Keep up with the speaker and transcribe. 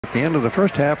At the end of the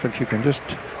first half, if you can just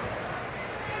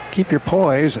keep your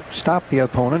poise, stop the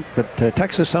opponent. But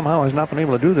Texas somehow has not been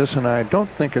able to do this, and I don't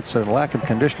think it's a lack of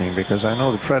conditioning, because I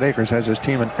know that Fred Akers has his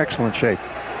team in excellent shape.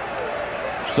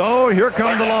 So here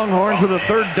come the Longhorns with a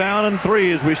 3rd down and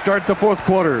 3 as we start the 4th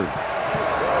quarter.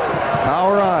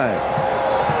 Power I.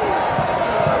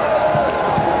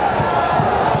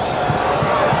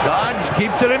 Dodge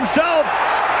keeps it himself.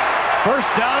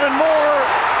 1st down and more.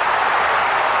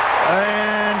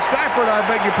 And Stafford, I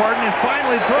beg your pardon, is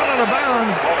finally thrown out of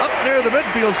bounds up near the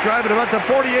midfield stripe at about the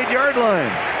 48-yard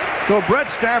line. So Brett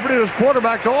Stafford, who is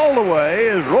quarterbacked all the way,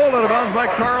 is rolled out of bounds by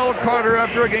Carl Carter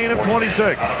after a gain of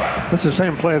 26. This is the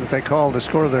same play that they called to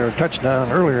score their touchdown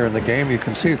earlier in the game. You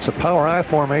can see it's a power I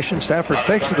formation. Stafford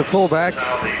fakes to the fullback.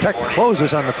 Tech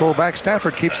closes on the fullback.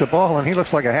 Stafford keeps the ball, and he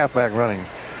looks like a halfback running.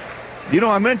 You know,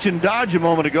 I mentioned Dodge a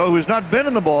moment ago, who's not been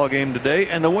in the ball game today,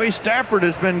 and the way Stafford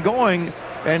has been going,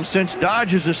 and since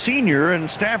Dodge is a senior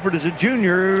and Stafford is a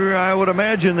junior, I would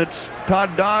imagine that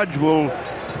Todd Dodge will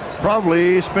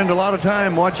probably spend a lot of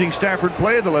time watching Stafford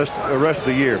play the rest of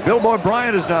the year. Bill Boy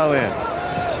Bryant is now in.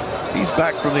 He's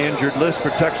back from the injured list for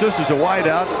Texas as a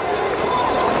wideout.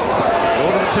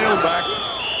 Go to the tailback.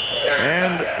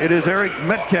 And it is Eric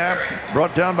Metcalf,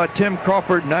 brought down by Tim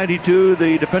Crawford, 92,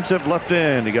 the defensive left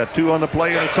end. He got 2 on the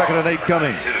play and a 2nd and 8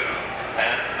 coming.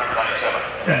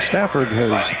 And Stafford has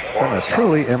been a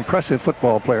truly impressive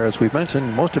football player. As we've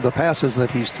mentioned, most of the passes that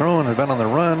he's thrown have been on the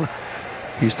run.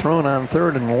 He's thrown on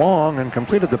 3rd and long and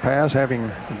completed the pass,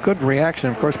 having good reaction,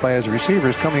 of course, by his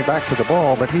receivers coming back to the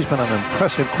ball, but he's been an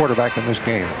impressive quarterback in this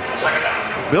game.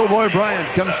 Bill Boy Bryant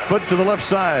comes split to the left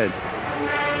side.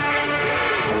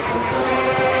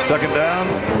 2nd down.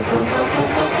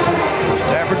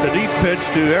 Stafford, the deep pitch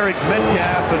to Eric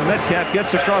Metcalf, and Metcalf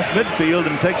gets across midfield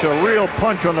and takes a real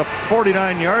punch on the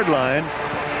 49-yard line.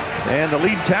 And the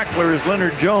lead tackler is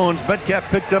Leonard Jones. Metcalf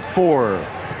picked up 4.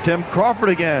 Tim Crawford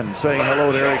again saying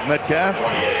hello to Eric Metcalf.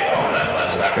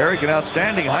 Eric, an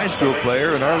outstanding high school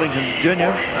player in Arlington,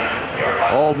 Virginia.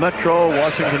 All-Metro,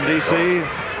 Washington, D.C.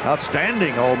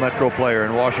 Outstanding All-Metro player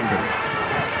in Washington.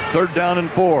 3rd down and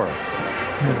 4.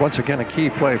 And once again, a key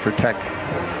play for Tech.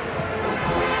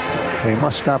 They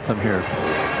must stop them here.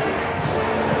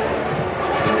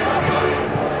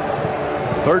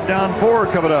 3rd down 4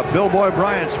 coming up. Bill Boy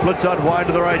Bryant splits out wide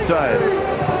to the right side.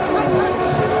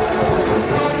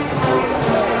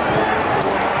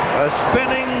 A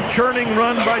spinning, churning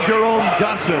run by Jerome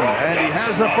Johnson, and he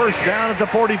has the 1st down at the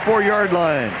 44-yard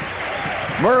line.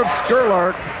 Merv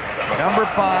Skurlark, number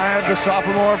 5, the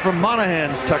sophomore from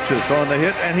Monahans, Texas, on the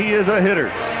hit, and he is a hitter.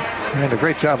 And a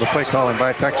great job of play calling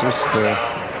by Texas.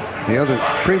 The other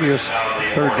previous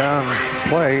 3rd down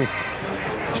play,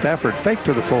 Stafford faked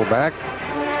to the fullback.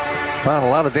 Found a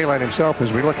lot of daylight himself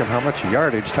as we look at how much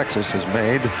yardage Texas has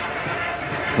made.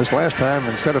 This last time,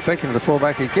 instead of faking to the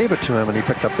fullback, he gave it to him, and he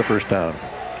picked up the 1st down.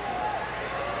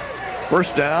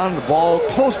 1st down, the ball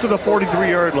close to the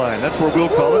 43-yard line. That's where we'll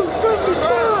call it.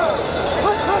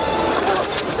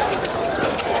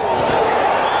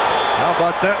 How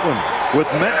about that one? With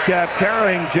Metcalf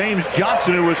carrying James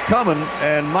Johnson, who was coming,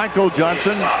 and Michael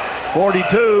Johnson,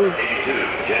 42,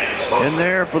 in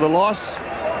there for the loss.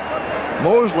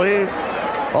 Mosley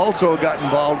also got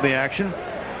involved in the action.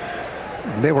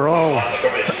 They were all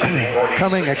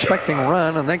coming, expecting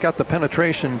run, and they got the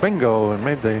penetration bingo and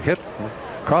made the hit.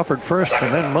 Crawford first,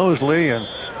 and then Mosley, and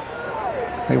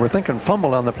they were thinking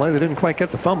fumble on the play. They didn't quite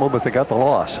get the fumble, but they got the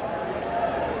loss.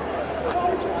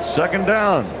 2nd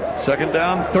down. 2nd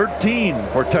down, 13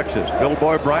 for Texas. Bill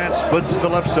Boy Bryant splits to the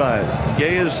left side.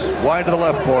 Gay is wide to the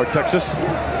left for Texas.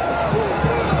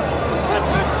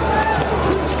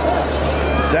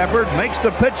 Stafford makes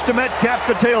the pitch to Metcalf,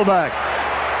 the tailback.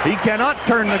 He cannot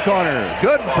turn the corner.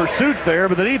 Good pursuit there,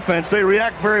 but the defense, they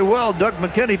react very well. Doug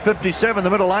McKinney, 57, the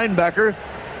middle linebacker,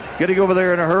 getting over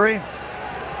there in a hurry.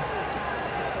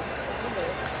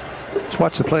 Let's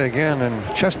watch the play again,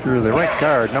 and Chester, the right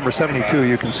guard, number 72,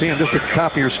 you can see him just at the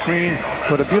top of your screen.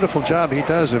 What a beautiful job he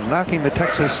does of knocking the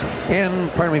Tech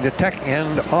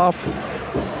end off.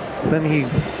 Then he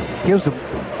gives the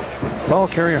ball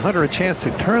carrier Hunter a chance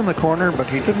to turn the corner, but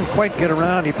he didn't quite get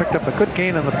around. He picked up a good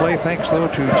gain on the play, thanks though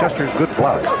to Chester's good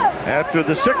block. After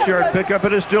the 6-yard pickup,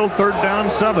 it is still 3rd down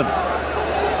 7.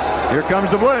 Here comes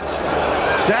the blitz.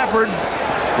 Stafford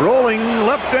rolling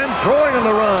left end, throwing on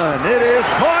the run. It is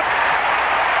caught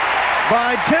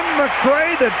by Tim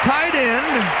McCray, the tight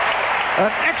end.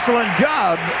 An excellent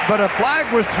job, but a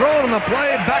flag was thrown on the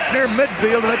play back near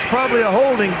midfield, and that's probably a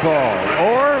holding call.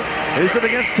 Or is it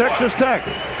against Texas Tech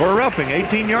for roughing?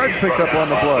 18 yards picked up on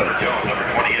the play.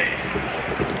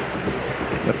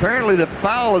 Apparently the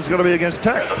foul is going to be against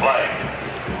Tech.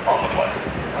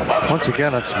 Once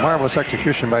again, it's marvelous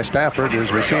execution by Stafford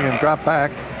as we see him drop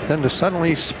back, then to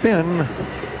suddenly spin,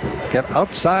 get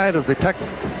outside of the Tech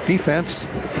defense,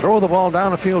 throw the ball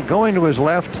down the field, going to his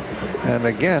left, and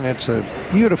again, it's a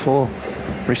beautiful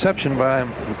reception by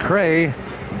McCray.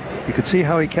 You could see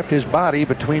how he kept his body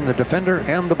between the defender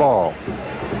and the ball.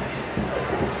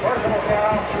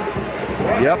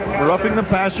 Yep, roughing the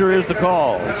passer is the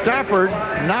call. Stafford,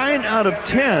 9 out of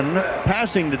 10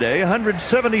 passing today,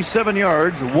 177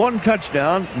 yards, 1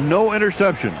 touchdown, no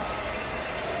interceptions.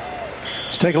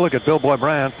 Let's take a look at Bill Boy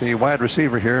Bryant, the wide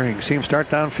receiver here. You can see him start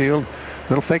downfield,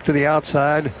 little fake to the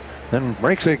outside, then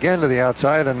breaks it again to the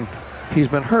outside, and he's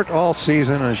been hurt all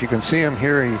season. As you can see him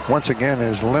here, he once again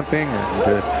is limping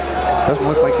and doesn't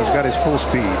look like he's got his full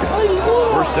speed.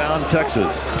 First down,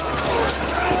 Texas.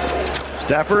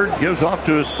 Stafford gives off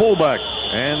to his fullback,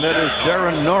 and that is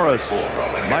Darren Norris.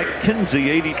 Mike Kinsey,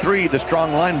 83, the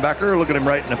strong linebacker. Look at him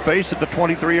right in the face at the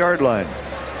 23-yard line.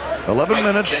 11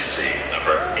 minutes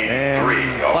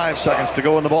and 5 seconds to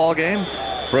go in the ball game.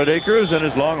 Fred Akers and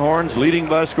his Longhorns leading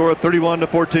by a score of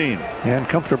 31-14. And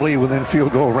comfortably within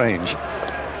field goal range.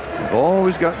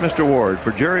 Always got Mr. Ward.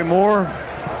 For Jerry Moore,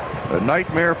 a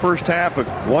nightmare first half,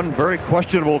 one very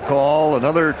questionable call,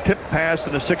 another tip pass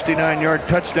and a 69-yard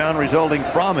touchdown resulting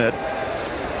from it.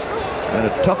 And a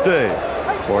tough day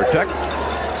for Tech.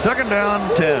 Second down,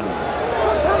 10.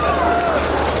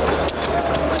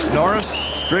 Norris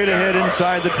straight ahead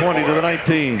inside the 20 to the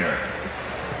 19.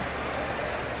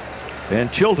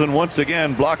 And Chilton once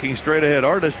again blocking straight ahead.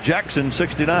 Artis Jackson,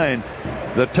 69.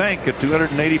 The tank at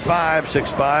 285,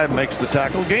 6'5", makes the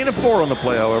tackle. Gain of 4 on the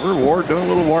play, however. Ward doing a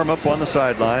little warm-up on the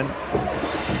sideline.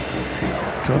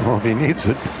 So if he needs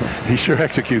it, he sure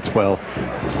executes well.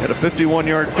 Had a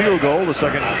 51-yard field goal, the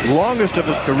second longest of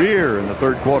his career in the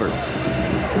third quarter.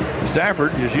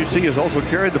 Stafford, as you see, has also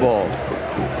carried the ball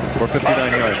for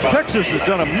 59 yards. Texas has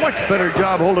done a much better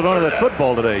job holding on to that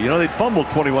football today. You know, they fumbled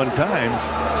 21 times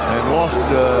and lost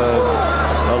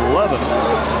 11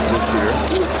 this year.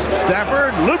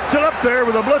 Stafford loops it up there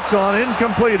with a blitz on,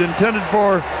 incomplete, intended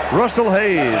for Russell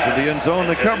Hayes in the end zone.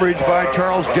 The coverage by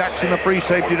Charles Jackson, the free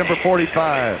safety, number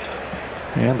 45.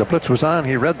 And the blitz was on.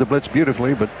 He read the blitz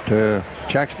beautifully, but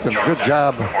Jackson did a good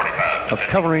job of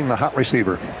covering the hot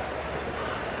receiver.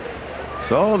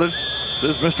 So this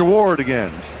is Mr. Ward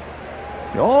again.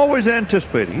 Always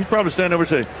anticipating. He's probably standing over and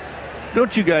saying,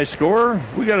 "Don't you guys score?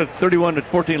 We got a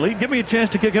 31-14 lead. Give me a chance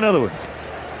to kick another one."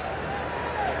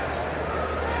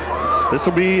 This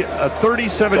will be a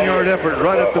 37-yard effort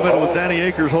right up the middle with Danny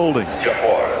Akers holding.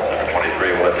 Number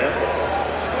 23 with him.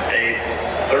 A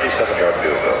 37-yard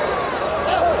field goal.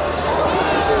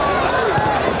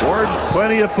 Ward,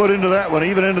 plenty of put into that one,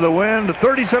 even into the wind. A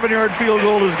 37-yard field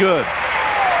goal is good.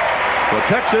 So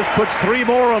Texas puts 3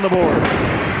 more on the board.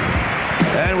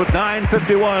 And with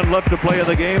 9:51 left to play in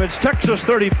the game, it's Texas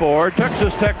 34,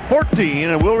 Texas Tech 14,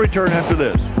 and we'll return after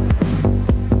this.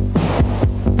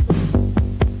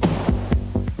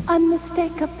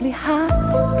 Unmistakably hot,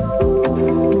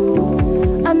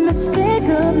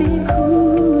 unmistakably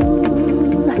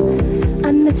cool,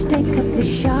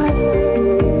 unmistakably sharp,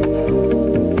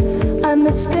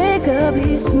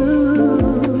 unmistakably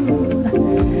smooth,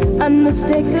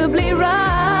 unmistakably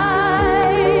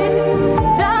right,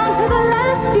 down to the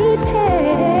last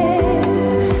detail.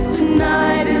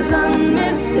 Tonight is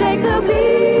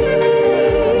unmistakably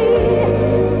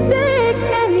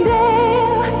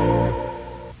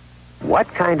What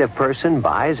kind of person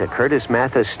buys a Curtis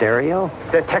Mathis stereo?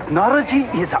 The technology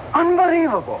is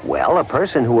unbelievable. Well, a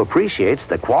person who appreciates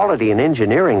the quality and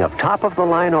engineering of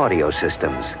top-of-the-line audio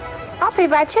systems. I'll pay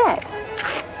by check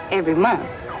every month.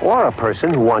 Or a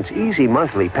person who wants easy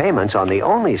monthly payments on the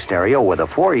only stereo with a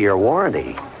 4-year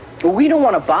warranty. But we don't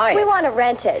want to buy it. We want to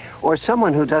rent it. Or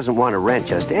someone who doesn't want to rent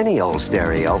just any old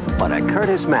stereo, but a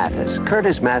Curtis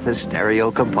Mathis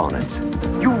stereo components.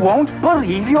 You won't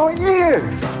believe your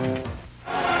ears.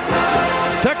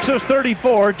 Texas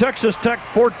 34, Texas Tech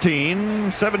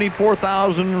 14,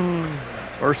 74,000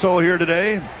 or so here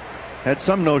today. Had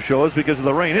some no-shows because of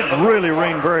the rain. It really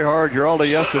rained very hard here all day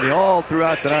yesterday, all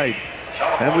throughout the night.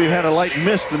 And we've had a light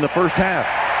mist in the first half.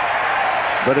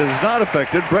 But it has not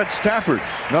affected Brett Stafford,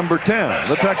 number 10,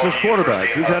 the Texas quarterback,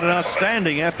 who's had an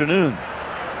outstanding afternoon.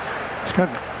 He's got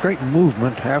great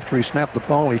movement after he snapped the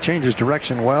ball. He changes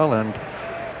direction well and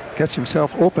gets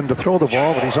himself open to throw the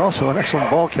ball, but he's also an excellent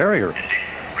ball carrier.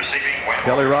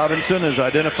 Kelly Robinson has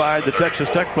identified the Texas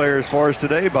Tech players for us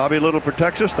today. Bobby Little for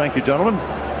Texas. Thank you, gentlemen.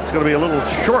 It's going to be a little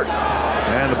short.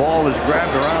 And the ball is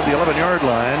grabbed around the 11-yard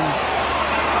line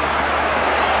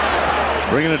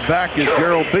Bringing it back is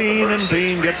Gerald Bean, and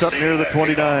Bean gets up near the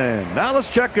 29. Now let's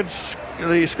check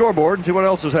the scoreboard and see what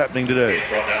else is happening today.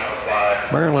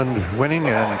 Maryland winning,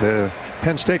 and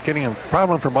Penn State getting a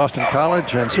problem for Boston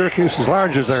College, and Syracuse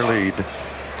enlarges their lead.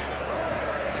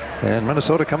 And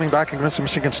Minnesota coming back against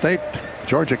Michigan State.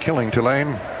 Georgia killing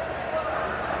Tulane.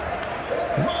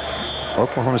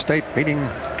 Oklahoma State beating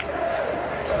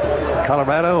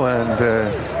Colorado, and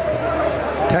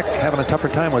Tech having a tougher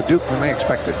time with Duke than they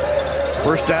expected.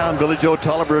 First down, Billy Joe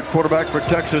Tolliver at quarterback for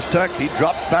Texas Tech. He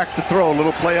drops back to throw. A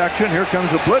little play action. Here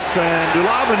comes the blitz, and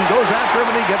Dulavin goes after him,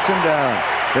 and he gets him down.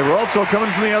 They were also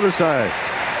coming from the other side.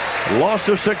 Loss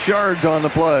of 6 yards on the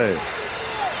play.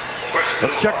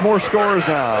 Let's check more scores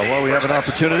now while we have an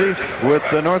opportunity with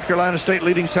North Carolina State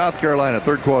leading South Carolina,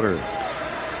 third quarter.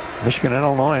 Michigan and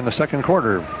Illinois in the second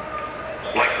quarter.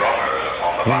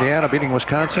 Indiana beating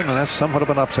Wisconsin, and that's somewhat of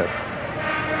an upset.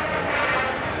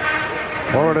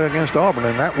 Florida against Auburn,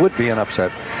 and that would be an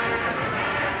upset.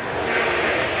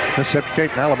 Mississippi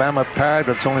State and Alabama tied,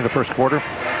 but it's only the first quarter.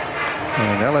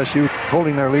 And LSU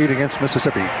holding their lead against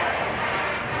Mississippi.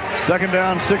 Second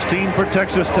down, 16 for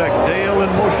Texas Tech. Dale in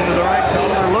motion to the right.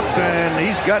 Tolliver looks, and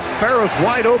he's got Ferris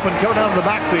wide open. Go down to the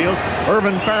backfield.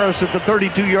 Irvin Ferris at the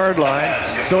 32-yard line.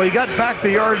 So he got back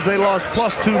the yards. They lost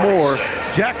plus 2 more.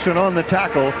 Jackson on the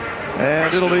tackle.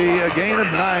 And it'll be a gain of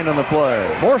 9 on the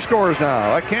play. More scores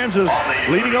now. Kansas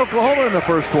leading Oklahoma in the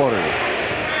first quarter.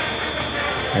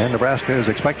 And Nebraska is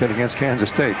expected against Kansas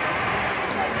State.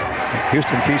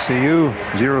 Houston TCU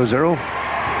 0-0.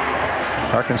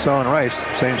 Arkansas and Rice,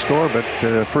 same score, but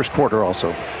first quarter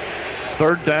also.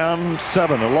 Third down,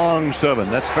 7, a long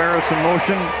 7. That's Ferris in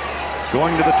motion.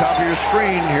 Going to the top of your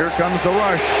screen. Here comes the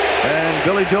rush. And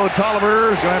Billy Joe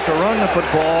Tolliver is going to have to run the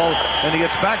football. And he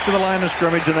gets back to the line of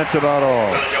scrimmage, and that's about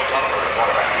all.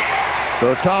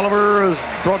 So Tolliver is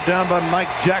brought down by Mike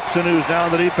Jackson, who's now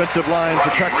on the defensive line for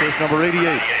Texas, number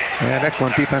 88. And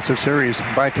excellent defensive series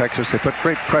by Texas. They put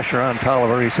great pressure on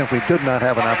Tolliver. He simply did not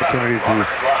have an opportunity to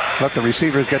let the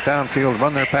receivers get downfield,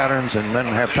 run their patterns, and then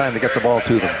have time to get the ball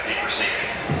to them.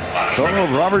 So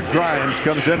Robert Grimes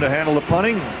comes in to handle the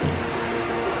punting.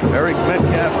 Eric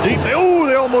Metcalf deep. Oh,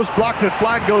 they almost blocked it.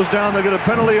 Flag goes down. They get a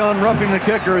penalty on roughing the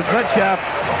kicker as Metcalf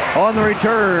on the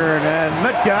return. And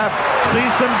Metcalf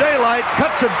sees some daylight,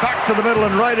 cuts it back to the middle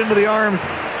and right into the arms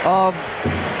of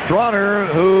Bronner,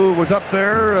 who was up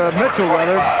there, Mitchell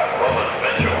rather.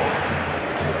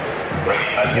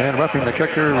 And roughing the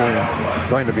kicker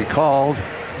going to be called.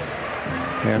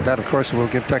 And that, of course, will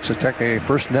give Texas Tech a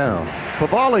first down.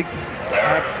 Pawlik,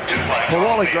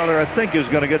 I think, is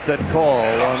going to get that call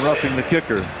on roughing the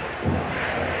kicker.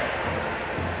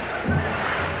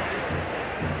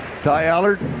 Ty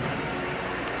Allard.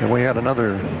 And we had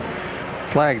another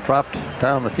flag dropped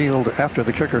down the field after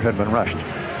the kicker had been roughed.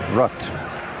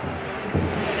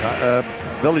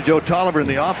 Billy Joe Tolliver in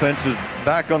the offense is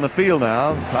back on the field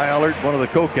now. Ty Allard, one of the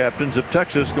co-captains of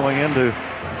Texas, going in to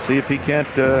see if he can't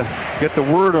get the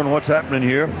word on what's happening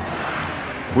here.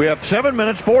 We have 7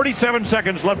 minutes, 47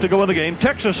 seconds left to go in the game.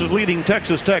 Texas is leading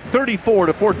Texas Tech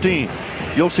 34-14.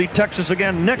 You'll see Texas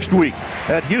again next week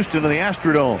at Houston in the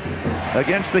Astrodome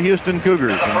against the Houston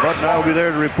Cougars. And Bud and I will be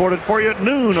there to report it for you at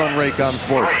noon on Raycom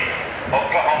Sports.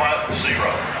 Oklahoma 0.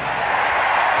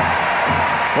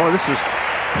 Boy, this is...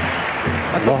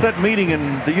 I thought that meeting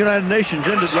in the United Nations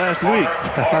ended last week.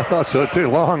 I thought so, too.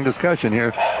 Long discussion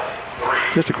here.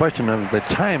 Just a question of the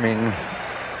timing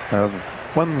of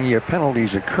when the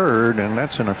penalties occurred, and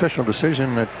that's an official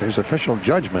decision, that is official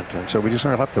judgment, and so we just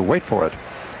have to wait for it.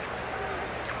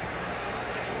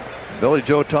 Billy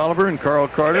Joe Tolliver and Carl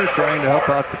Carter trying to help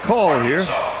out the call here.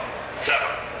 7,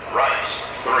 Rice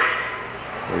 3.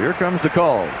 So here comes the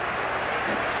call.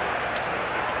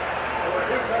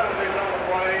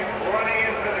 Running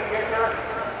into the kicker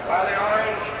by the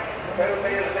orange,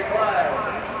 penalty is declined.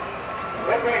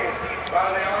 Whipping by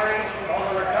the orange on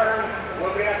the return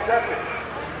will be accepted.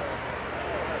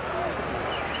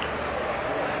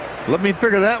 Let me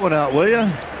figure that one out, will you?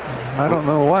 I don't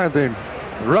know why they...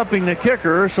 Roughing the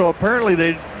kicker, so apparently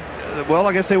they... Well,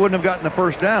 I guess they wouldn't have gotten the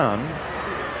first down.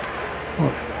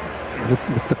 Well,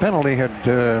 if the penalty had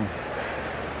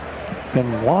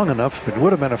been long enough, it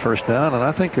would have been a first down, and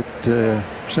I think it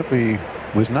simply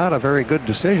was not a very good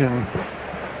decision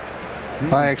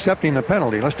by accepting the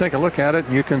penalty. Let's take a look at it.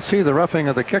 You can see the roughing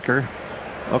of the kicker.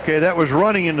 Okay, that was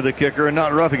running into the kicker and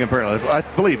not roughing, apparently. I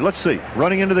believe. Let's see.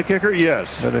 Running into the kicker, yes.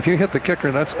 But if you hit the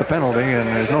kicker, that's the penalty, and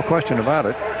there's no question about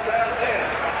it.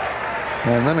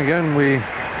 And then again, we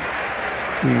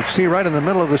see right in the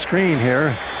middle of the screen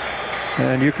here,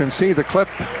 and you can see the clip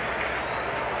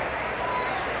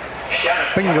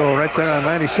bingo right there on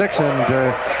 96,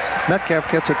 and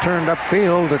Metcalf gets it turned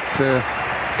upfield. That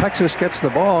Texas gets the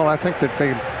ball. I think that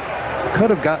they could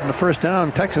have gotten the first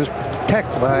down, Texas Tech,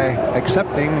 by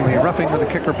accepting the roughing of the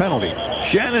kicker penalty.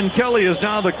 Shannon Kelly is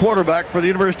now the quarterback for the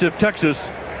University of Texas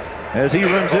as he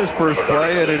runs his first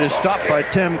play, and it is stopped by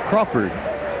Tim Crawford.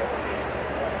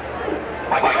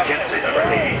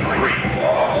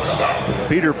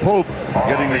 Peter Pope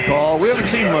getting the call. We haven't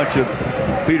seen much of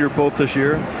Peter Pope this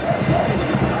year.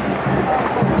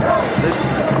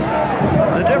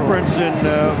 The difference in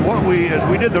as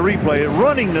we did the replay,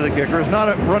 running to the kicker is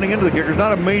not running into the kicker is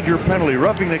not a major penalty.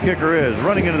 Roughing the kicker is.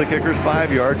 Running into the kicker is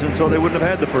 5 yards, and so they wouldn't have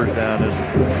had the first down, as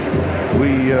we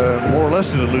more or less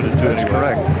alluded to. That's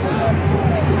correct.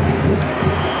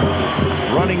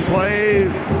 Running play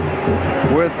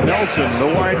with Nelson, the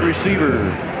wide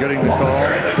receiver, getting the call.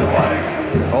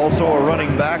 Also a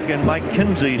running back, and Mike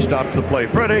Kinsey stops the play.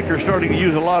 Fred Akers starting to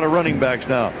use a lot of running backs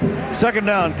now. Second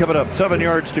down coming up, 7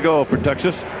 yards to go for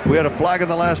Texas. We had a flag in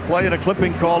the last play and a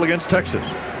clipping call against Texas.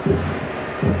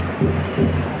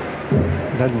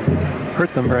 Doesn't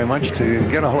hurt them very much to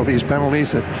get all of these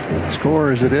penalties at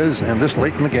score as it is, and this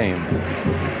late in the game.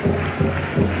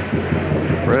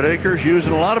 Fred Akers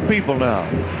using a lot of people now.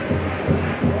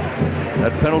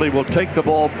 That penalty will take the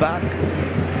ball back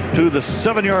to the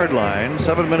 7-yard line.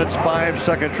 7 minutes, 5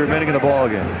 seconds remaining in the ball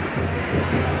game.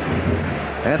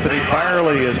 Anthony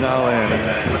Byerly is now in.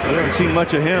 We haven't seen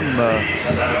much of him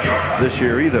this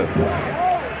year either.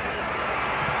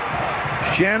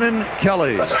 Shannon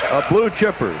Kelly, a blue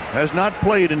chipper, has not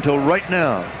played until right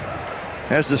now.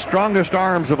 Has the strongest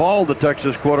arms of all the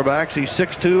Texas quarterbacks. He's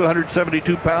 6'2",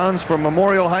 172 pounds, from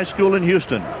Memorial High School in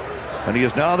Houston. And he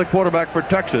is now the quarterback for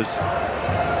Texas.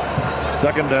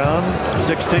 Second down,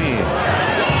 16.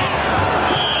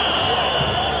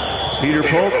 Peter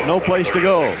Pope, no place to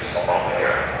go.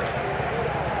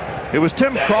 It was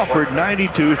Tim Crawford,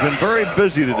 92, who's been very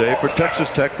busy today for Texas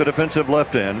Tech, the defensive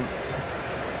left end.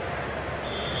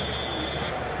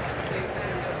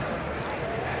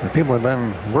 The people have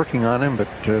been working on him, but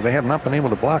they have not been able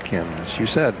to block him. As you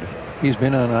said, he's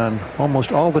been on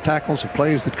almost all the tackles of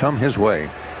plays that come his way.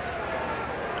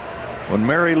 When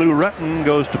Mary Lou Retton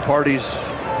goes to parties,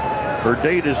 her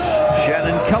date is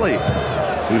Shannon Kelly,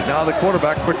 who's now the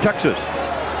quarterback for Texas.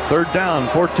 Third down,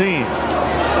 14.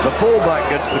 The fullback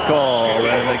gets the call,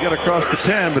 and they get across the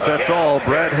 10, but that's all.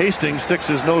 Brad Hastings sticks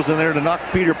his nose in there to knock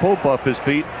Peter Pope off his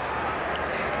feet.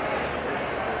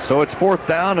 So it's fourth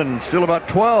down and still about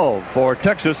 12 for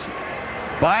Texas.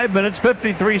 5 minutes,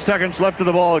 53 seconds left of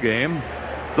the ball game.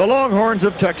 The Longhorns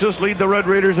of Texas lead the Red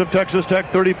Raiders of Texas Tech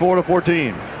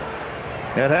 34-14.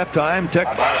 At halftime, Tech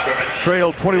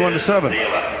trailed 21-7.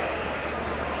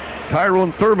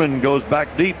 Tyrone Thurman goes back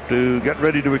deep to get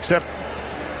ready to accept.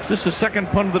 Is this the second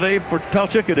punt of the day for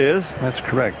Telchik? It is. That's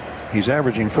correct. He's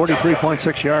averaging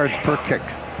 43.6 yards per kick.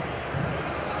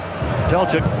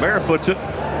 Telchik barefoots it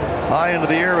high into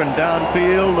the air and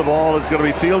downfield. The ball is going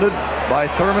to be fielded by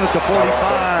Thurman at the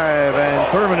 45,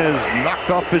 and Thurman is knocked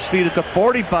off his feet at the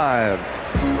 45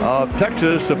 of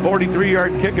Texas. A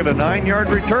 43-yard kick and a 9-yard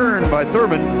return by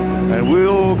Thurman, and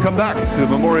we'll come back to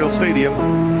Memorial Stadium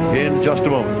in just a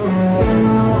moment.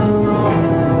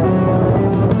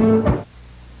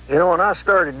 You know, when I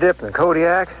started dipping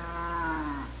Kodiak,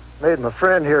 made my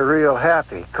friend here real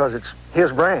happy because it's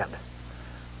his brand.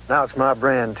 Now it's my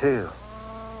brand too.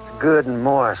 It's good and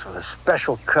moist with a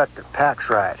special cut that packs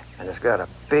right, and it's got a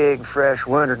big, fresh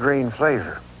wintergreen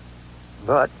flavor.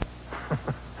 But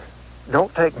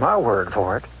don't take my word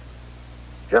for it.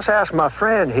 Just ask my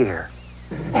friend here.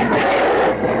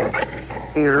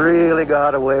 He really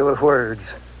got away with words,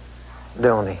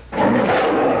 don't he?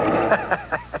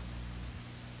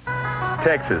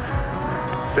 Texas,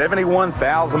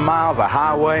 71,000 miles of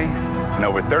highway and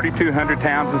over 3,200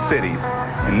 towns and cities,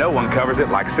 and no one covers it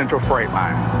like Central Freight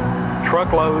Lines.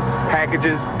 Truckloads,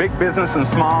 packages, big business and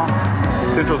small,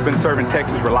 Central's been serving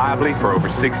Texas reliably for over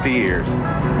 60 years.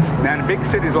 Now in big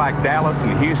cities like Dallas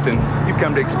and Houston, you've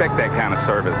come to expect that kind of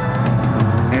service.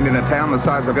 And in a town the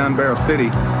size of Gun Barrel City,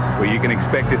 well, you can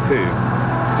expect it too.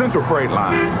 Central Freight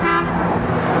Lines.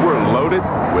 We're loaded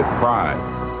with pride.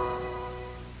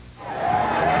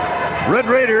 Red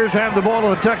Raiders have the ball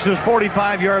on the Texas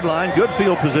 45-yard line. Good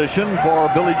field position for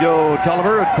Billy Joe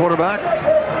Tolliver at quarterback.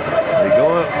 They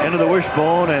go into the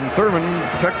wishbone, and Thurman,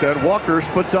 check that, Walker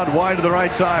splits out wide to the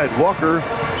right side. Walker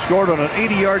scored on an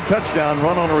 80-yard touchdown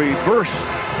run on a reverse.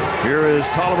 Here is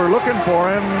Tolliver looking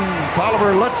for him.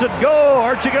 Tolliver lets it go,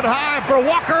 arching it high for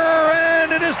Walker,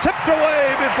 and it is tipped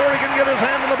away before he can get his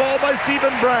hand on the ball by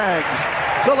Stephen Braggs,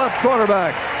 the left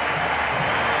quarterback.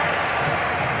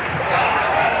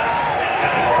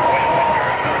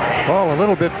 Ball a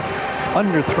little bit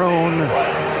underthrown.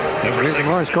 As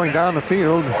Lawrence going down the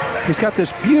field. He's got this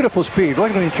beautiful speed.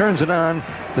 Look at when he turns it on.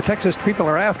 The Texas people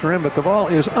are after him, but the ball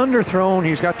is underthrown.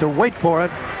 He's got to wait for it.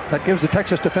 That gives the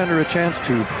Texas defender a chance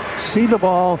to see the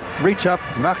ball, reach up,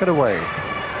 knock it away.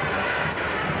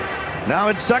 Now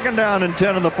it's 2nd down and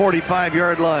 10 on the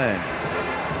 45-yard line.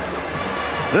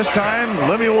 This time,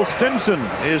 Lemuel Stinson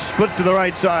is split to the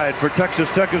right side for Texas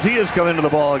Tech as he has come into the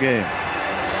ball game.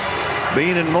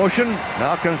 Bean in motion,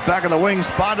 now comes back in the wing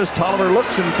spot as Tolliver looks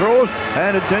and throws,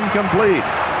 and it's incomplete.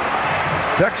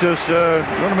 Texas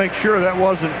going to make sure that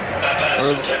wasn't,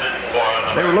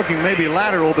 they were looking maybe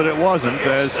lateral, but it wasn't,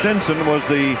 as Stinson was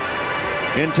the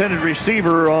intended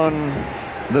receiver on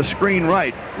the screen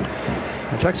right.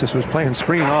 Texas was playing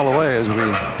screen all the way as we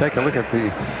take a look at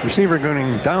the receiver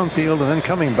going downfield and then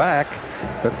coming back.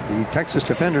 But the Texas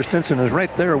defender, Stinson, is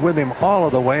right there with him all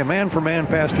of the way. Man-for-man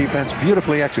pass defense,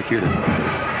 beautifully executed.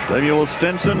 Lemuel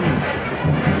Stinson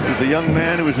is the young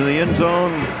man who was in the end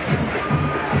zone,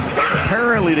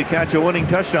 apparently to catch a winning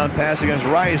touchdown pass against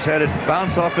Rice, had it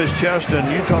bounce off his chest,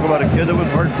 and you talk about a kid that was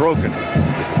heartbroken.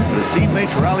 His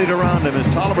teammates rallied around him as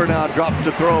Tolliver now drops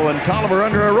to throw, and Tolliver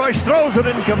under a rush throws it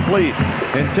incomplete.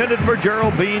 Intended for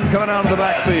Gerald Bean coming out of the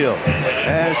backfield.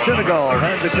 As Senegal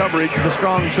had the coverage, the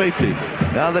strong safety.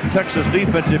 Now that Texas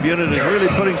defensive unit is really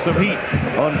putting some heat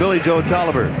on Billy Joe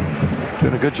Tolliver.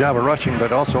 Doing a good job of rushing,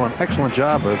 but also an excellent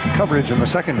job of coverage in the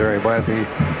secondary by the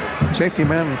safety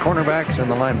men, cornerbacks, and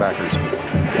the linebackers.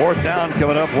 4th down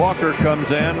coming up. Walker comes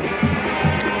in.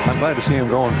 I'm glad to see him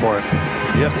going for it.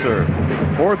 Yes, sir.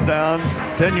 4th down,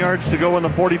 10 yards to go on the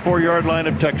 44-yard line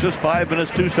of Texas. 5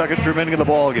 minutes, 2 seconds remaining in the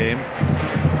ball game.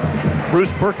 Bruce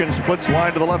Perkins splits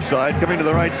wide to the left side. Coming to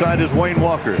the right side is Wayne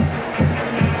Walker.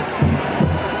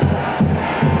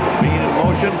 Bean in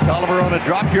motion. Tolliver on a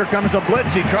drop. Here comes the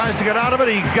blitz. He tries to get out of it.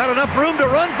 He's got enough room to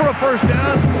run for a 1st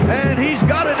down, and he's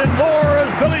got it and more as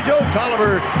Billy Joe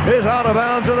Tolliver is out of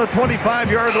bounds on the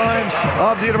 25-yard line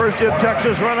of the University of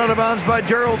Texas. Run out of bounds by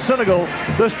Gerald Senegal,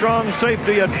 the strong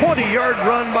safety. A 20-yard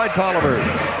run by Tolliver.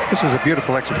 This is a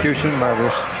beautiful execution by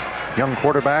this young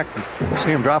quarterback. You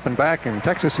see him dropping back, and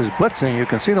Texas is blitzing. You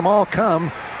can see them all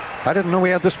come. I didn't know we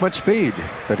had this much speed.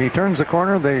 But he turns the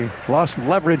corner. They lost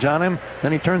leverage on him.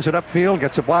 Then he turns it upfield,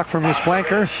 gets a block from his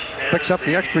flanker, picks up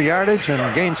the extra yardage,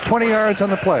 and gains 20 yards on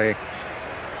the play.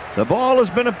 The ball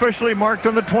has been officially marked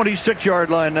on the 26-yard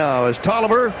line now as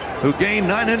Tolliver, who gained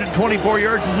 924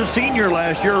 yards as a senior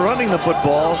last year running the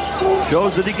football,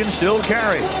 shows that he can still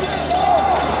carry.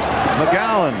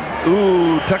 McGowan.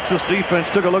 Ooh, Texas defense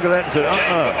took a look at that and said,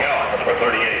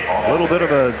 A little bit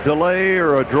of a delay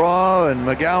or a draw, and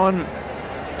McGowan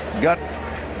got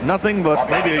nothing but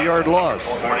maybe a yard loss.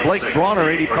 Blake Bronner,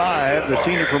 85, the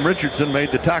senior from Richardson,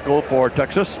 made the tackle for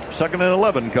Texas. 2nd and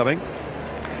 11 coming.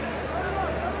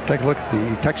 Take a look at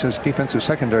the Texas defensive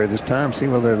secondary this time, see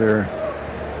whether they're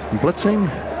blitzing,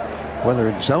 whether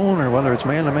it's zone or whether it's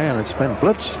man-to-man. It's been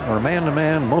blitz or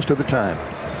man-to-man most of the time.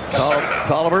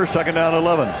 Tolliver, 2nd down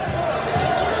 11.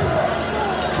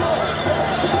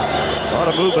 A lot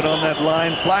of movement on that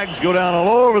line. Flags go down all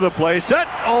over the place. That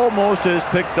almost is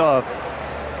picked off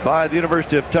by the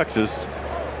University of Texas.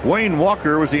 Wayne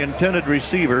Walker was the intended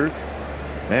receiver,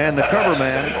 and the cover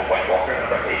man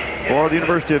for the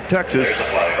University of Texas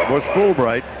was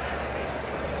Fulbright,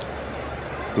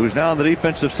 who's now in the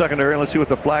defensive secondary. Let's see what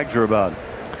the flags are about.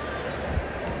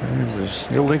 It was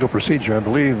illegal procedure, I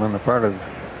believe, on the part of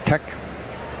Tech.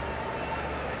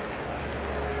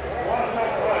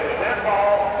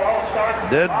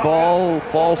 Dead ball,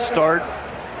 false start.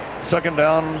 2nd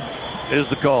down is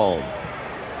the call.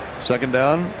 2nd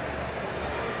down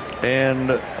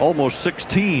and almost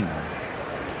 16.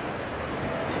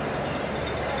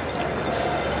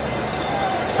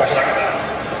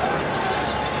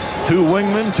 Two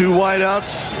wingmen, 2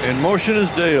 wideouts. In motion is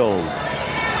Dale.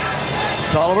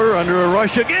 Tolliver under a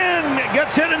rush again,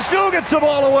 gets hit and still gets the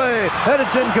ball away, and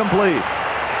it's incomplete.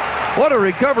 What a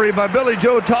recovery by Billy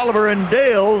Joe Tolliver, and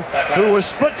Dale, who was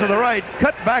split to the right,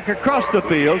 cut back across the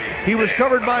field. He was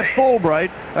covered by Fulbright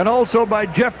and also by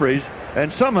Jeffries,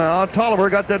 and somehow Tolliver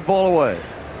got that ball away.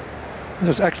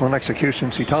 This is excellent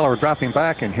execution. See Tolliver dropping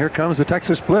back, and here comes the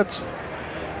Texas blitz.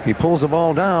 He pulls the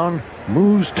ball down,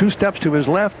 moves 2 steps to his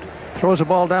left, throws the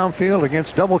ball downfield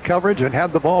against double coverage, and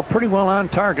had the ball pretty well on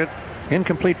target.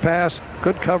 Incomplete pass,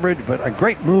 good coverage, but a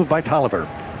great move by Tolliver.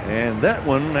 And that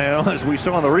one, now, as we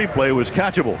saw on the replay, was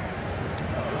catchable.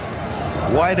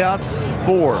 Wideouts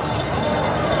 4.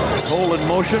 Cole in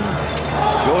motion.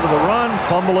 Go to the run.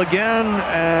 Fumble again.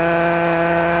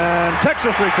 And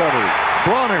Texas recovers.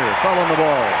 Bronner fell on the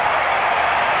ball.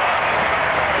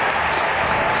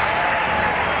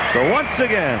 So once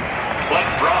again,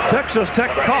 Texas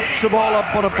Tech coughs the ball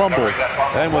up on a fumble.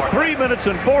 And with 3 minutes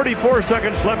and 44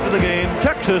 seconds left of the game,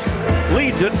 Texas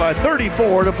leads it by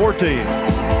 34-14.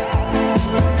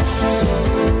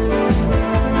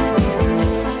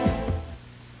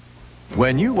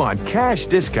 When you want cash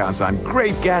discounts on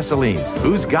great gasolines,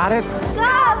 who's got it?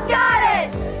 Golf got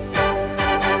it!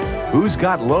 Who's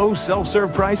got low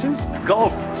self-serve prices?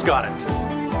 Golf's got it.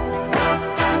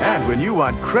 And when you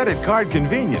want credit card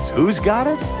convenience, who's got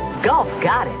it? Golf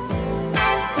got it.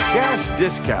 Cash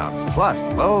discounts plus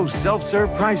low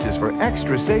self-serve prices for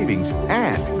extra savings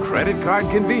and credit card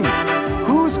convenience.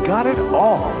 Who's got it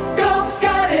all? Golf's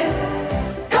got it!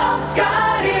 Golf's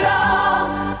got it all!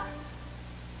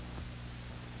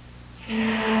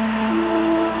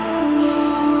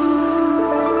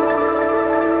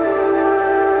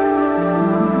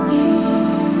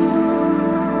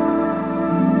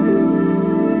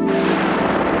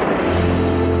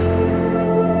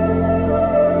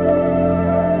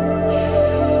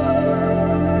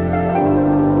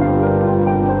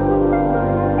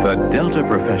 The Delta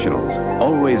professionals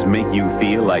always make you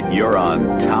feel like you're on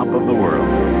top of the world.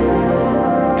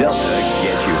 Delta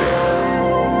gets you there.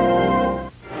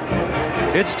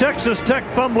 It's Texas Tech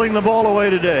fumbling the ball away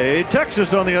today.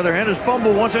 Texas, on the other hand, has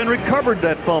fumbled once and recovered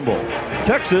that fumble.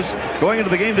 Texas, going into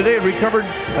the game today,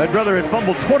 had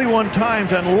fumbled 21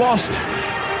 times and lost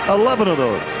 11 of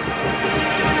those.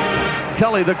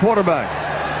 Kelly, the quarterback,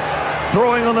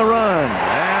 throwing on the run,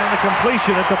 and a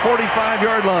completion at the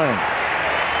 45-yard line.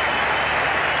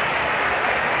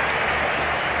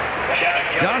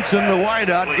 Johnson, the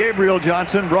wideout, Gabriel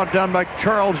Johnson, brought down by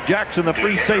Charles Jackson, the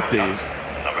free safety.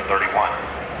 Number 31.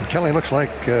 Kelly looks like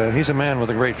he's a man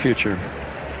with a great future.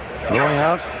 Throwing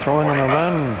out, throwing on the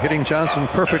run, hitting Johnson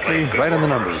perfectly, right on the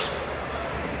numbers.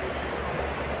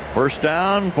 First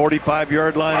down,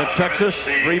 45-yard line of Texas.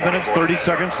 3 minutes, 30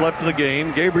 seconds left in the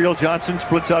game. Gabriel Johnson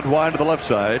splits out wide to the left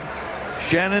side.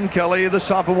 Shannon Kelly, the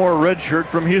sophomore redshirt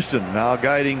from Houston, now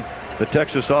guiding the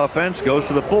Texas offense, goes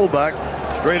to the fullback.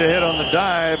 Straight ahead on the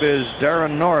dive is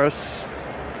Darren Norris.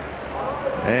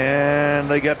 And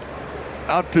they get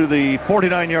out to the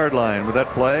 49-yard line with that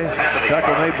play.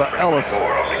 Tackle made by Ellis.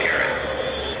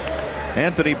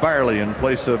 Anthony Byerly in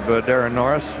place of Darren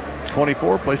Norris.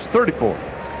 24, place 34.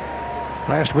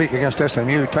 Last week against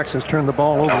SMU, Texas turned the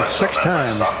ball over 6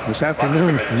 times. This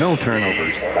afternoon, no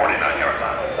turnovers.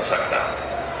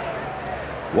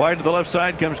 Wide to the left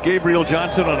side comes Gabriel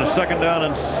Johnson on a second down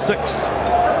and 6.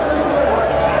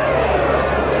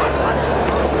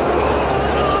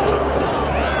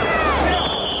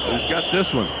 Who's got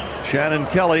this one? Shannon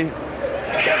Kelly.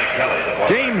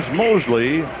 James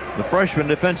Mosley, the freshman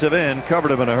defensive end,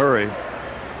 covered him in a hurry.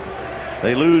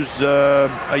 They lose a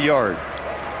yard.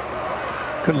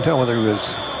 Couldn't tell whether he was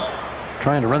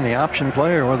trying to run the option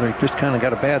play or whether he just kind of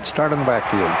got a bad start on the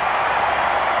backfield.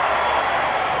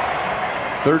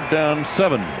 Third down,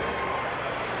 7. In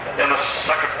the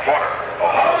second quarter,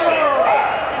 Ohio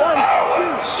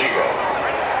State 0.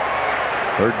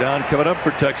 Third down coming up for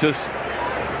Texas.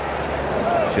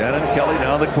 Shannon Kelly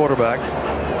now the quarterback.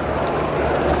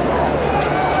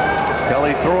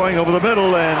 Kelly throwing over the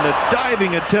middle, and the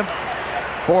diving attempt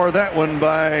for that one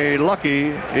by Lucky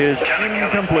is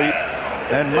incomplete,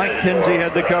 and Mike Kinsey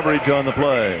had the coverage on the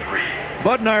play.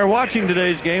 Bud and I are watching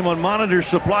today's game on monitors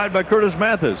supplied by Curtis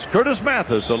Mathis. Curtis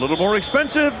Mathis, a little more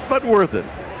expensive, but worth it.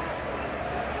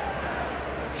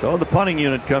 So the punting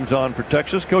unit comes on for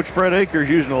Texas. Coach Fred Akers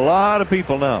using a lot of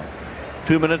people now.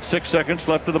 2 minutes, 6 seconds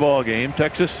left of the ball game.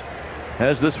 Texas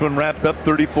has this one wrapped up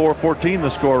 34-14 the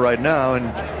score right now,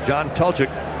 and John Tulchik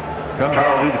comes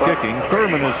out to do the kicking.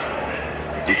 Thurman is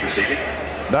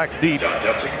back deep.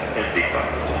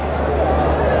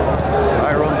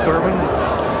 Tyrone Thurman.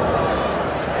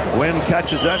 Wynn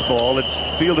catches that ball.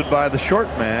 It's fielded by the short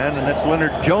man, and that's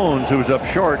Leonard Jones, who's up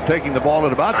short, taking the ball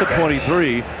at about the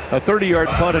 23. A 30-yard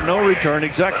punt and no return.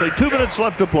 Exactly 2 minutes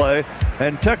left to play,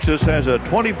 and Texas has a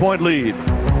 20-point lead.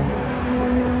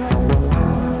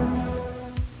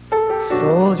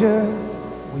 Soldier,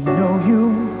 we know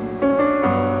you,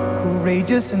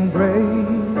 courageous and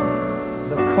brave.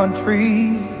 The country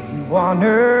you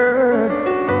honored,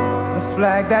 the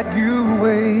flag that you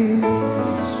wave.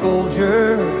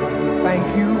 Soldier, thank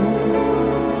you.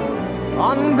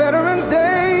 On Veterans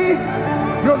Day,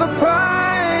 you're the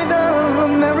pride of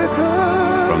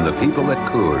America. From the people at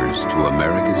Coors to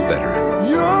America's veterans.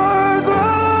 You're the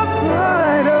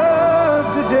pride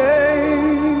of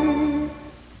today.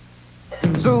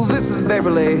 So this is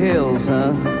Beverly Hills,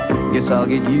 huh? Guess I'll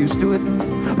get used to it.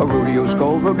 A rodeo,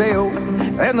 skull rodeo,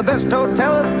 and the best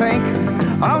hotel is pink.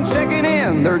 I'm checking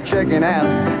in, they're checking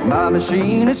out. My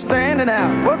machine is standing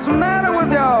out. What's the matter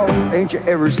with y'all? Ain't you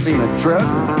ever seen a truck?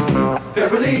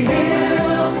 Beverly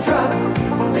Hills truck,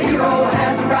 the hero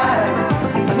has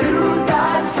arrived. A new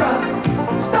Dodge truck,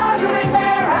 stars are in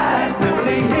their eyes.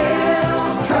 Beverly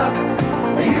Hills truck,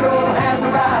 the hero has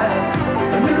arrived.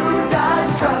 A new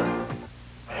Dodge truck.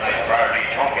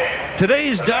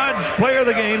 Today's Dodge Player of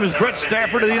the Game is Brett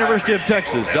Stafford of the University of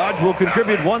Texas. Dodge will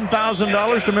contribute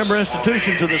 $1,000 to member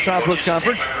institutions of the Southwest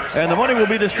Conference, and the money will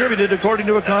be distributed according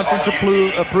to a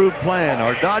conference-approved plan.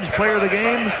 Our Dodge Player of the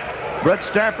Game, Brett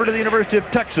Stafford of the University of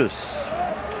Texas.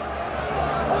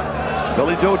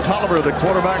 Billy Joe Tolliver, the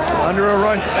quarterback, under a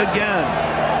rush again.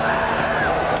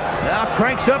 Now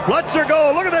cranks up, lets her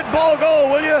go. Look at that ball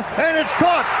go, will you? And it's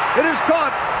caught. It is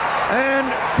caught.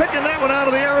 And pitching that one out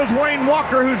of the air is Wayne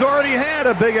Walker, who's already had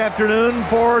a big afternoon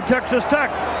for Texas Tech.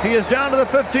 He is down to the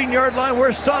 15-yard line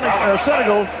where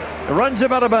Senegal runs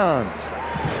him out of bounds.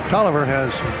 Tolliver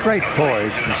has great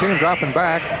poise. You can see him dropping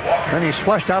back. Then he's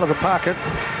flushed out of the pocket.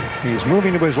 He's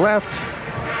moving to his left.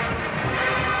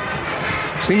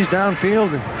 Sees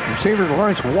downfield. Receiver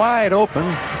Lawrence wide open.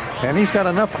 And he's got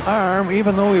enough arm,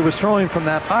 even though he was throwing from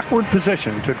that awkward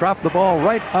position, to drop the ball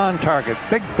right on target.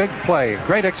 Big, big play.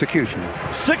 Great execution.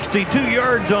 62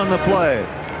 yards on the play.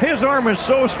 His arm is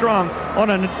so strong.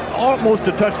 On an almost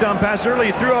a touchdown pass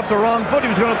early, he threw off the wrong foot. He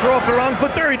was going to throw off the wrong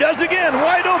foot. There he does again.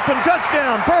 Wide open.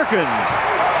 Touchdown. Perkins.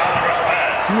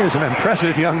 He is an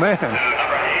impressive young man.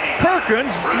 Perkins,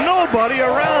 nobody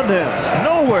around him.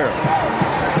 Nowhere.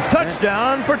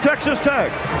 Touchdown for Texas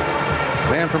Tech.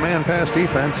 Man-for-man pass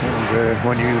defense, and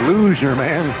when you lose your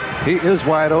man, he is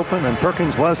wide open, and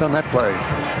Perkins was on that play.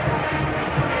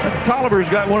 Tolliver's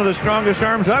got one of the strongest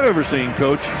arms I've ever seen,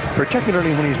 Coach.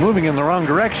 Particularly when he's moving in the wrong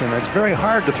direction. It's very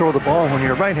hard to throw the ball when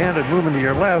you're right-handed moving to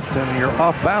your left and you're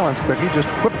off balance, but he just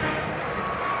whoop.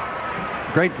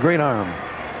 Great arm.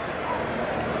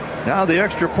 Now the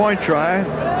extra point try.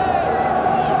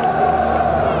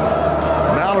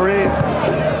 Mallory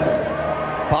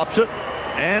pops it.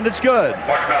 And it's good.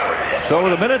 So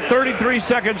with 1:33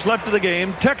 seconds left of the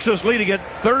game, Texas leading it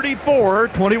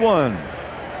 34-21.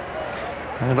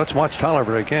 And let's watch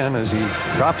Tolliver again as he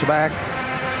drops back.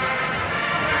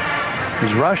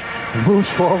 He's rushed, moves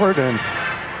forward, and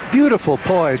beautiful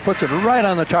poise. Puts it right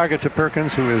on the target to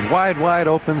Perkins, who is wide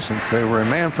open since they were in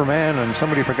man-for-man and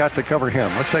somebody forgot to cover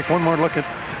him. Let's take one more look at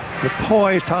the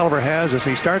poise Tolliver has as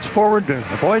he starts forward,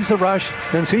 avoids the rush,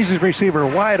 then sees his receiver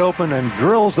wide open and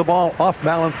drills the ball off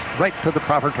balance right to the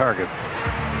proper target.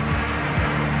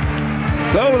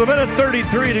 So with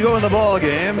 1:33 to go in the ball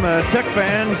game, Tech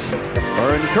fans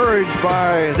are encouraged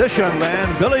by this young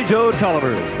man, Billy Joe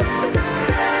Tolliver.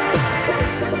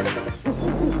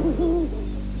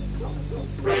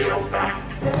 Reel back.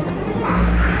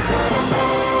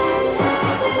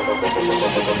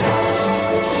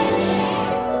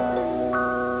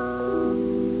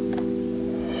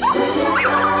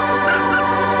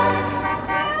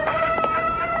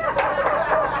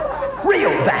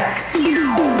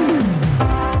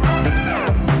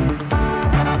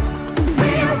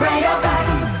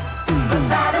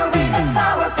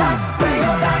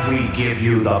 We give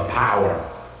you the power.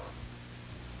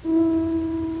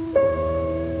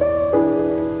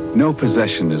 No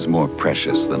possession is more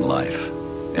precious than life,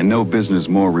 and no business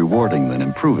more rewarding than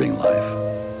improving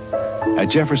life. At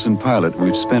Jefferson Pilot,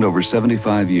 we've spent over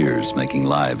 75 years making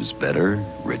lives better,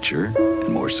 richer, and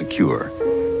more secure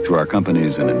through our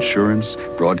companies in insurance,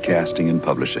 broadcasting, and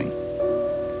publishing.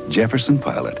 Jefferson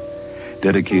Pilot,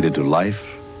 dedicated to life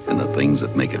and the things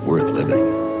that make it worth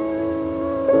living.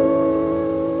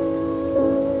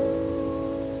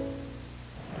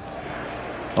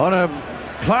 On a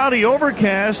cloudy,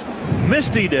 overcast,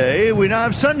 misty day, we now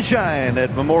have sunshine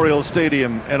at Memorial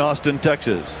Stadium in Austin,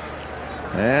 Texas.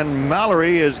 And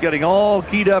Mallory is getting all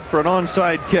keyed up for an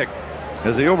onside kick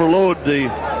as they overload the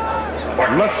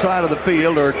left side of the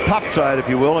field, or top side, if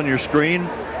you will, on your screen.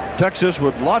 Texas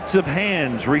with lots of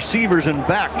hands, receivers, and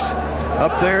backs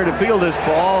up there to field this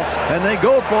ball, and they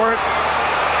go for it.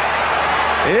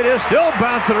 It is still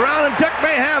bouncing around, and Tech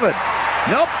may have it.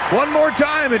 Nope, one more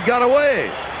time, it got away.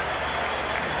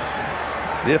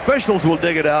 The officials will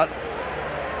dig it out.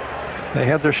 They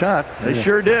had their shot. They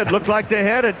sure did. Looked like they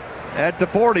had it at the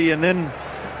 40, and then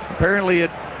apparently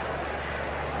it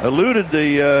eluded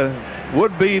the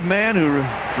would-be man who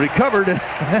recovered,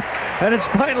 and it's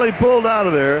finally pulled out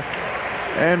of there,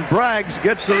 and Braggs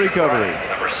gets the recovery.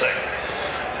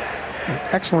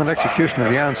 Excellent execution of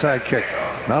the onside kick.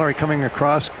 Mallory coming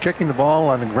across, kicking the ball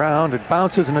on the ground. It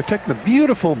bounces, and it took the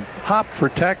beautiful hop for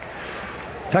Tech.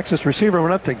 Texas receiver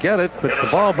went up to get it, but the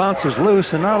ball bounces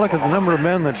loose, and now look at the number of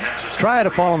men that try to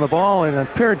fall on the ball, and it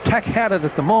appeared Tech had it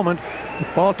at the moment. The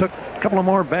ball took a couple of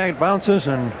more bad bounces,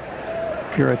 and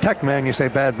if you're a Tech man, you say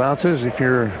bad bounces. If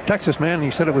you're a Texas man,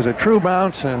 you said it was a true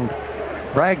bounce, and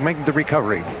Bragg making the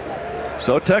recovery.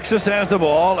 So Texas has the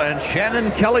ball, and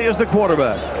Shannon Kelly is the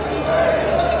quarterback.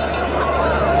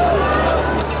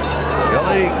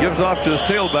 Kelly gives off to his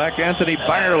tailback, Anthony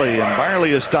Byerly, and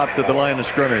Byerly is stopped at the line of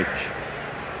scrimmage.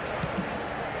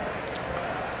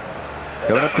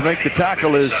 Coming up to make the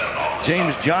tackle is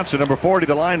James Johnson, number 40,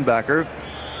 the linebacker.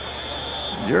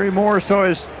 Jerry Moore saw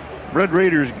his Red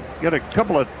Raiders get a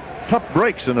couple of tough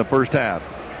breaks in the first half.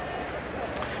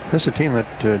 This is a team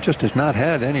that just has not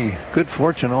had any good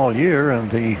fortune all year,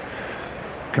 and the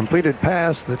completed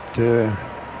pass that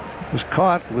was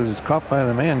caught by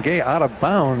the man Gay out of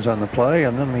bounds on the play,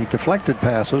 and then the deflected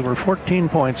passes were 14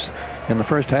 points in the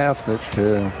first half that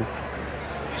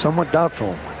somewhat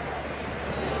doubtful.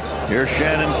 Here's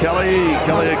Shannon Kelly.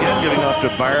 Kelly again giving off to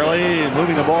Byerly,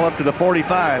 moving the ball up to the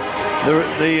 45.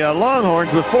 The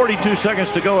Longhorns, with 42 seconds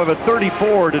to go, have a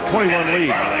 34-21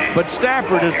 lead. But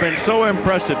Stafford has been so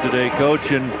impressive today, Coach,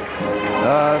 and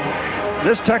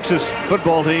this Texas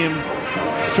football team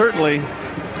certainly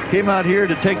came out here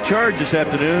to take charge this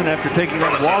afternoon after taking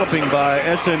that walloping by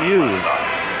SMU.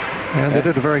 And they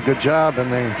did a very good job,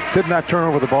 and they did not turn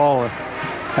over the ball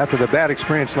after the bad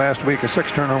experience last week of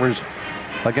 6 turnovers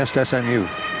against SMU.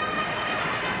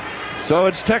 So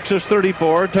it's Texas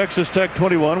 34, Texas Tech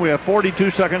 21. We have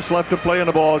 42 seconds left to play in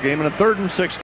the ball game, and a 3rd and 6.